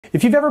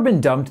If you've ever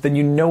been dumped, then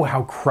you know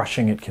how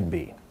crushing it can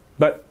be.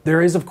 But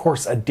there is, of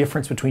course, a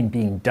difference between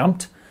being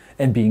dumped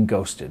and being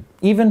ghosted,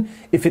 even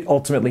if it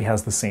ultimately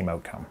has the same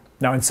outcome.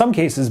 Now, in some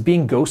cases,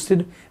 being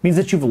ghosted means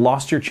that you've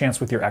lost your chance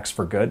with your ex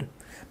for good.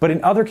 But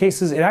in other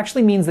cases, it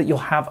actually means that you'll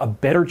have a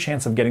better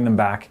chance of getting them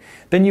back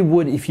than you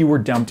would if you were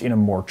dumped in a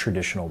more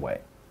traditional way.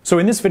 So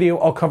in this video,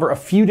 I'll cover a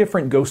few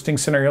different ghosting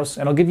scenarios,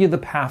 and I'll give you the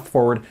path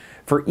forward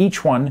for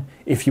each one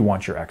if you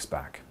want your ex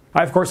back.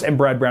 I, of course, am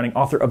Brad Browning,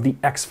 author of the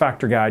X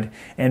Factor Guide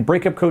and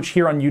breakup coach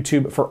here on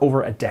YouTube for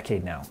over a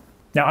decade now.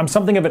 Now, I'm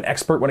something of an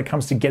expert when it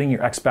comes to getting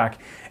your ex back,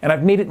 and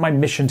I've made it my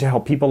mission to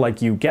help people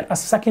like you get a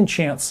second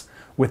chance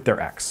with their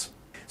ex.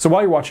 So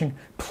while you're watching,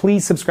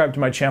 please subscribe to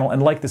my channel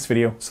and like this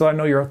video so that I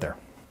know you're out there.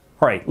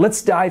 All right,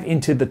 let's dive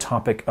into the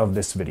topic of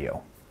this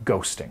video,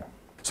 ghosting.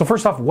 So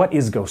first off, what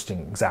is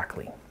ghosting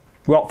exactly?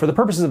 Well, for the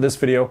purposes of this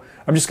video,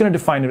 I'm just going to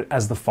define it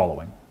as the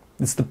following.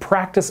 It's the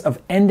practice of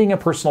ending a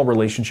personal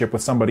relationship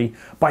with somebody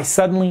by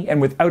suddenly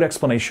and without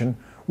explanation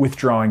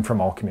withdrawing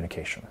from all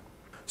communication.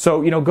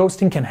 So,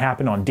 ghosting can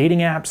happen on dating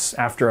apps,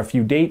 after a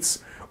few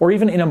dates, or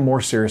even in a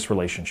more serious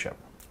relationship.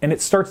 And it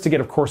starts to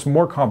get, of course,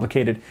 more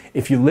complicated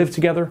if you live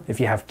together, if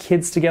you have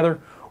kids together,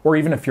 or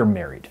even if you're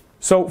married.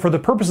 So for the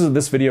purposes of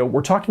this video,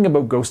 we're talking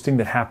about ghosting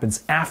that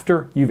happens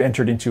after you've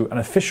entered into an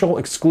official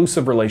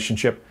exclusive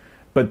relationship,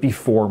 but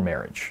before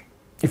marriage.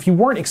 If you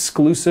weren't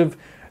exclusive,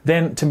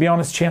 then to be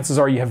honest, chances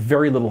are you have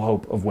very little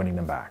hope of winning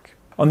them back.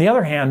 On the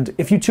other hand,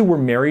 if you two were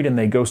married and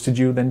they ghosted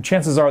you, then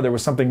chances are there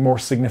was something more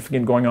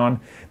significant going on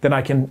than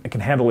I can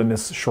handle in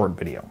this short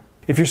video.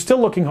 If you're still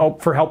looking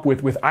for help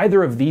with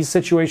either of these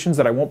situations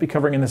that I won't be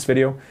covering in this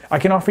video, I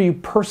can offer you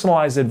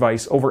personalized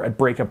advice over at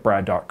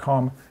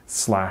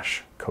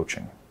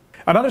breakupbrad.com/coaching.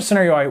 Another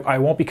scenario I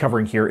won't be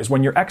covering here is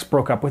when your ex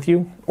broke up with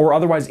you or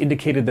otherwise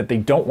indicated that they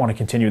don't want to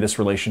continue this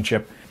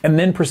relationship and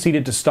then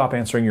proceeded to stop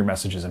answering your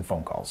messages and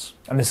phone calls.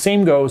 And the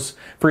same goes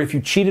for if you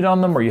cheated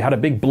on them or you had a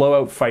big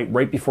blowout fight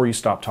right before they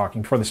stopped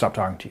talking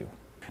to you.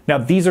 Now,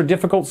 these are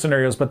difficult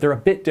scenarios, but they're a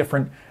bit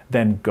different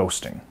than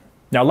ghosting.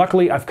 Now,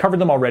 luckily, I've covered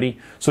them already,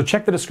 so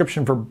check the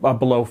description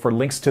below for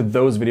links to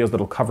those videos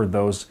that'll cover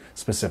those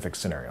specific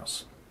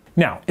scenarios.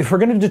 Now, if we're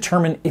going to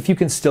determine if you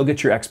can still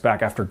get your ex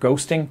back after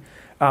ghosting,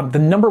 the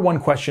number one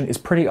question is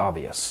pretty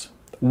obvious.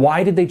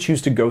 Why did they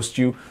choose to ghost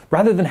you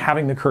rather than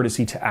having the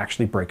courtesy to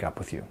actually break up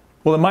with you?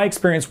 Well, in my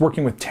experience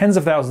working with tens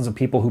of thousands of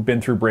people who've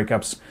been through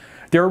breakups,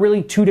 there are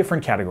really two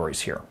different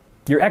categories here.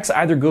 Your ex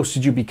either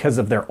ghosted you because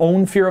of their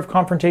own fear of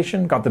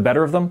confrontation, got the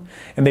better of them,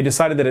 and they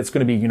decided that it's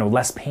going to be,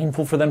 less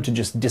painful for them to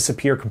just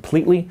disappear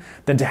completely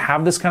than to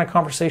have this kind of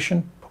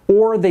conversation,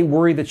 or they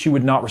worry that you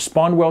would not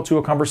respond well to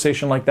a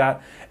conversation like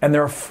that, and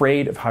they're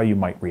afraid of how you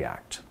might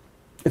react.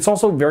 It's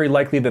also very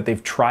likely that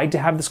they've tried to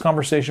have this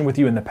conversation with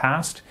you in the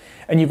past,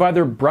 and you've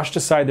either brushed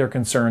aside their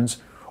concerns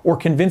or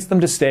convinced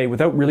them to stay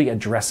without really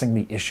addressing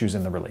the issues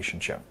in the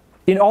relationship.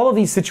 In all of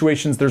these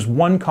situations, there's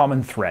one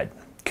common thread: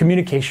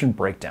 communication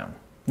breakdown.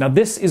 Now,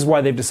 this is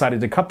why they've decided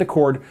to cut the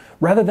cord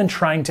rather than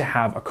trying to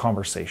have a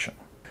conversation.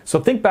 So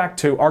think back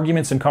to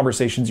arguments and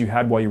conversations you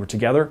had while you were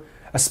together,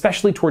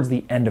 especially towards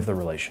the end of the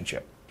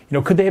relationship.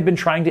 Could they have been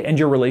trying to end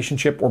your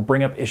relationship or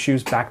bring up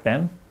issues back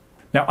then?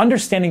 Now,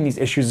 understanding these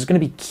issues is going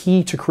to be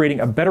key to creating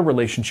a better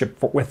relationship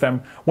with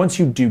them once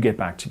you do get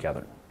back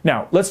together.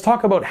 Now, let's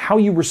talk about how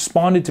you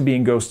responded to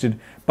being ghosted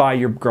by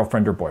your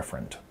girlfriend or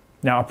boyfriend.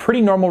 Now, a pretty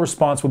normal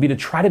response would be to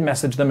try to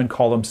message them and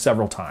call them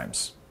several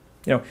times.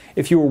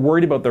 If you were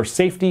worried about their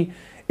safety,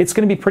 it's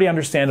going to be pretty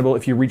understandable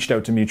if you reached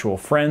out to mutual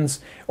friends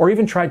or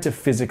even tried to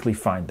physically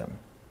find them.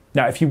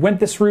 Now, if you went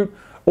this route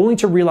only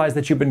to realize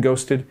that you've been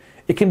ghosted,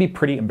 it can be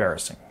pretty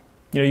embarrassing.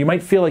 You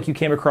might feel like you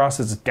came across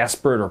as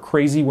desperate or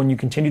crazy when you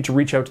continued to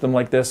reach out to them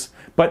like this,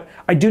 but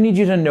I do need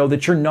you to know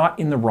that you're not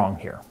in the wrong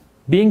here.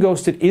 Being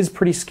ghosted is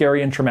pretty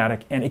scary and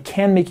traumatic, and it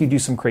can make you do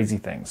some crazy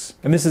things.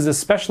 And this is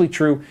especially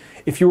true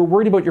if you were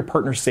worried about your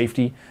partner's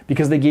safety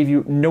because they gave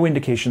you no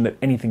indication that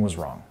anything was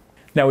wrong.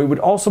 Now, it would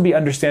also be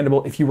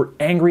understandable if you were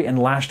angry and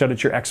lashed out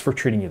at your ex for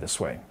treating you this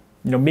way.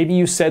 Maybe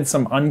you said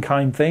some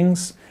unkind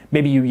things,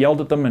 maybe you yelled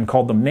at them and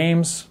called them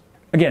names.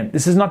 Again,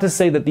 this is not to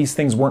say that these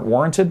things weren't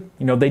warranted.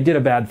 They did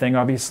a bad thing,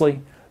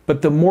 obviously,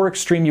 but the more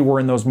extreme you were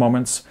in those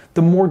moments,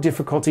 the more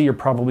difficulty you're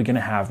probably going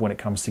to have when it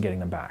comes to getting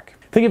them back.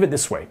 Think of it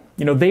this way.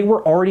 They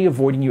were already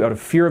avoiding you out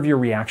of fear of your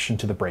reaction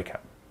to the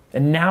breakup.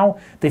 And now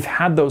they've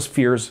had those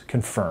fears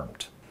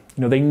confirmed.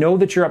 They know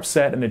that you're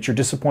upset and that you're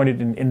disappointed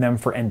in them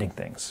for ending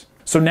things.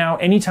 So now,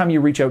 anytime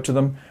you reach out to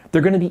them,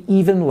 they're going to be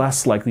even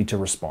less likely to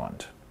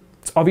respond.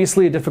 It's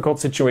obviously a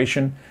difficult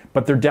situation,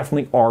 but there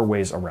definitely are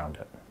ways around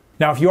it.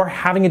 Now, if you are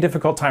having a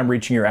difficult time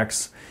reaching your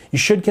ex, you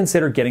should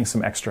consider getting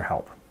some extra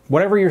help.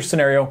 Whatever your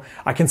scenario,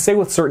 I can say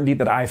with certainty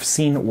that I've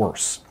seen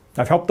worse.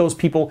 I've helped those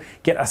people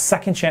get a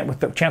second chance with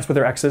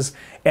their exes,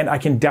 and I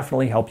can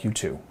definitely help you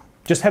too.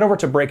 Just head over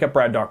to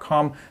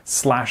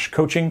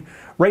breakupbrad.com/coaching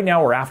right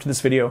now or after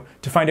this video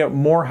to find out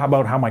more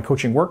about how my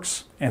coaching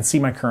works and see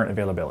my current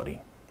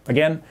availability.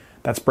 Again,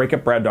 that's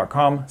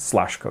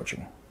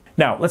breakupbrad.com/coaching.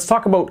 Now, let's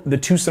talk about the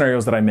two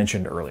scenarios that I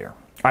mentioned earlier.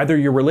 Either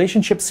your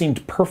relationship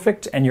seemed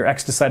perfect and your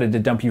ex decided to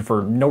dump you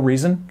for no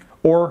reason,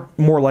 or,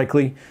 more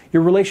likely,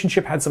 your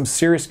relationship had some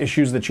serious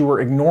issues that you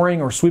were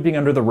ignoring or sweeping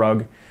under the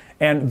rug,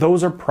 and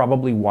those are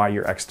probably why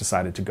your ex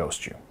decided to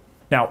ghost you.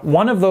 Now,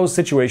 one of those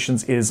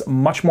situations is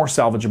much more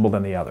salvageable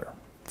than the other.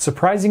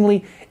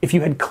 Surprisingly, if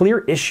you had clear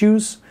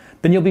issues,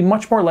 then you'll be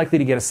much more likely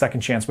to get a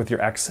second chance with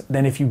your ex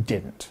than if you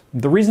didn't.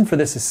 The reason for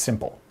this is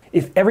simple.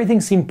 If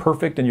everything seemed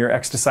perfect and your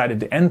ex decided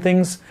to end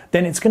things,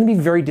 then it's going to be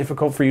very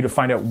difficult for you to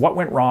find out what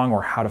went wrong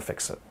or how to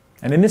fix it.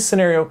 And in this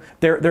scenario,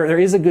 there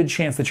is a good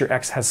chance that your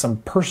ex has some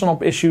personal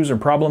issues or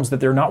problems that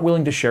they're not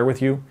willing to share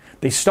with you,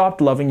 they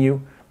stopped loving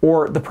you,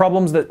 or the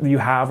problems that you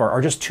have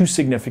are just too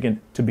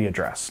significant to be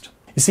addressed.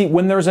 You see,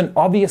 when there's an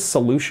obvious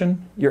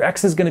solution, your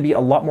ex is going to be a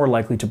lot more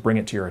likely to bring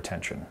it to your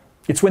attention.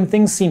 It's when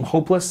things seem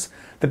hopeless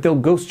that they'll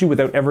ghost you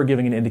without ever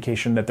giving an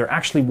indication that there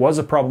actually was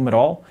a problem at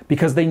all,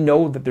 because they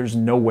know that there's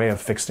no way of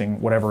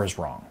fixing whatever is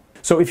wrong.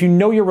 So if you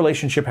know your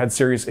relationship had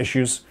serious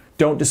issues,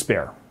 don't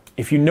despair.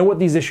 If you know what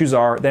these issues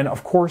are, then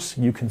of course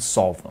you can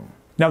solve them.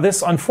 Now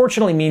this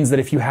unfortunately means that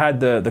if you had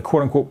the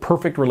quote-unquote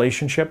perfect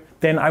relationship,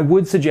 then I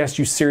would suggest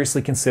you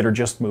seriously consider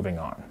just moving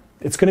on.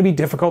 It's going to be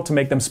difficult to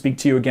make them speak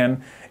to you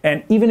again,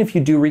 and even if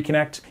you do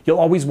reconnect, you'll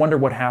always wonder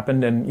what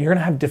happened and you're going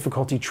to have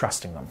difficulty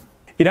trusting them.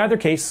 In either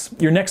case,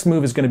 your next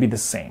move is going to be the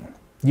same.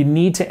 You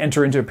need to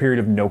enter into a period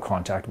of no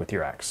contact with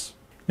your ex.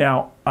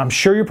 Now, I'm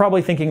sure you're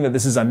probably thinking that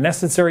this is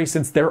unnecessary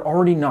since they're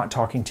already not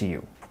talking to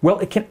you. Well,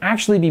 it can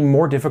actually be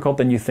more difficult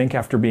than you think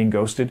after being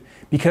ghosted,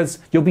 because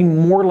you'll be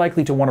more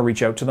likely to want to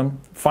reach out to them,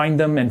 find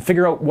them, and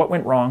figure out what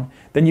went wrong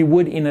than you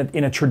would in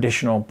a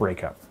traditional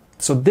breakup.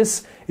 So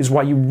this is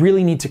why you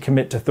really need to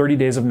commit to 30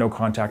 days of no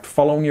contact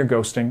following your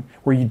ghosting,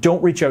 where you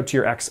don't reach out to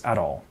your ex at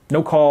all.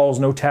 No calls,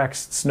 no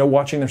texts, no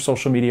watching their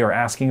social media or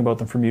asking about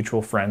them from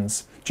mutual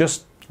friends,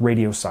 just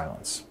radio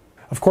silence.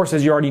 Of course,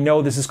 as you already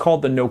know, this is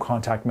called the no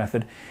contact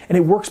method, and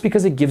it works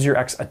because it gives your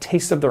ex a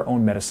taste of their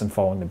own medicine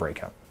following the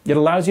breakup. It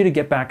allows you to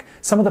get back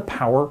some of the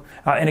power,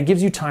 and it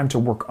gives you time to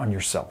work on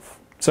yourself.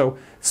 So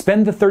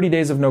spend the 30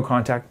 days of no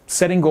contact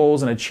setting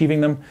goals and achieving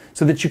them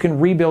so that you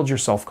can rebuild your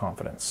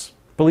self-confidence.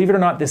 Believe it or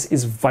not, this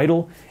is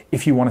vital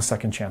if you want a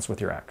second chance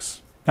with your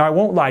ex. Now, I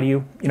won't lie to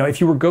you,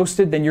 if you were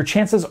ghosted, then your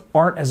chances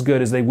aren't as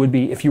good as they would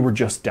be if you were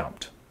just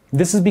dumped.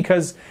 This is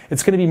because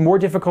it's going to be more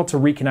difficult to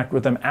reconnect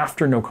with them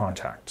after no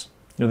contact.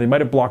 They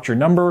might have blocked your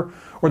number,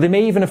 or they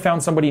may even have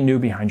found somebody new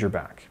behind your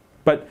back.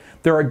 But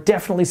there are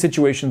definitely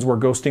situations where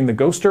ghosting the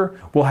ghoster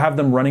will have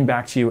them running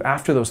back to you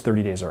after those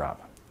 30 days are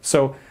up.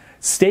 So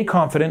stay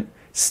confident,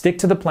 stick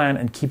to the plan,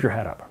 and keep your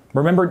head up.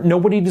 Remember,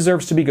 nobody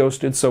deserves to be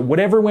ghosted, so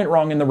whatever went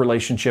wrong in the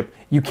relationship,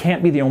 you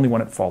can't be the only one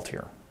at fault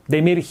here.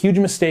 They made a huge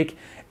mistake,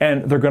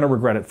 and they're going to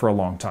regret it for a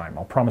long time.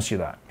 I'll promise you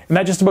that. And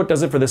that just about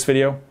does it for this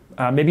video.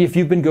 Maybe if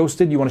you've been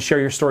ghosted, you want to share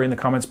your story in the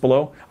comments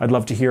below. I'd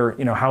love to hear,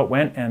 how it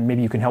went, and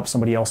maybe you can help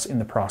somebody else in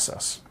the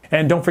process.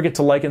 And don't forget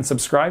to like and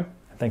subscribe.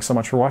 Thanks so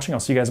much for watching. I'll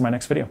see you guys in my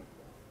next video.